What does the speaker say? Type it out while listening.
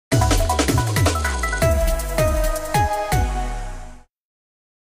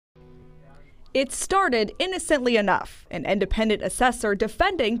It started innocently enough, an independent assessor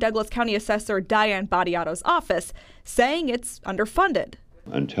defending Douglas County Assessor Diane Battiato's office, saying it's underfunded.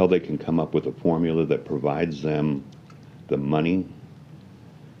 Until they can come up with a formula that provides them the money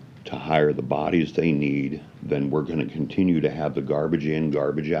to hire the bodies they need, then we're going to continue to have the garbage in,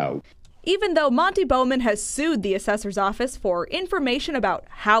 garbage out. Even though Monty Bowman has sued the assessor's office for information about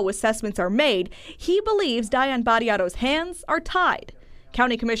how assessments are made, he believes Diane Battiato's hands are tied.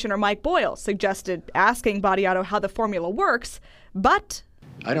 County Commissioner Mike Boyle suggested asking Battiato how the formula works, but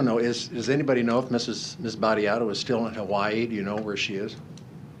I don't know. Does anybody know if Ms. Battiato is still in Hawaii? Do you know where she is?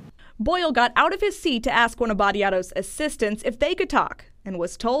 Boyle got out of his seat to ask one of Battiato's assistants if they could talk and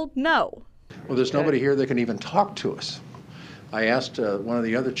was told no. Well, there's nobody here that can even talk to us. I asked one of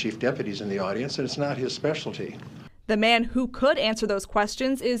the other chief deputies in the audience, and it's not his specialty. The man who could answer those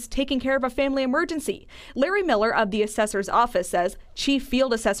questions is taking care of a family emergency. Larry Miller of the assessor's office says Chief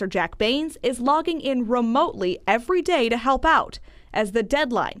Field Assessor Jack Baines is logging in remotely every day to help out as the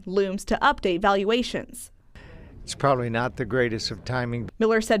deadline looms to update valuations. It's probably not the greatest of timing.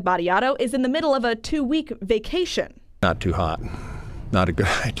 Miller said Battiato is in the middle of a 2-week vacation. Not too hot. Not a good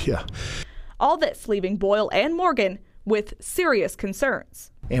idea. All this leaving Boyle and Morgan with serious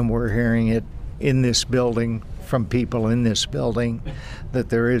concerns. And we're hearing it in this building from people in this building that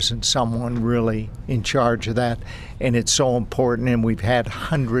there isn't someone really in charge of that. And it's so important, and we've had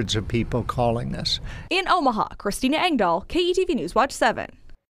hundreds of people calling us. In Omaha, Christina Engdahl, KETV News Watch 7.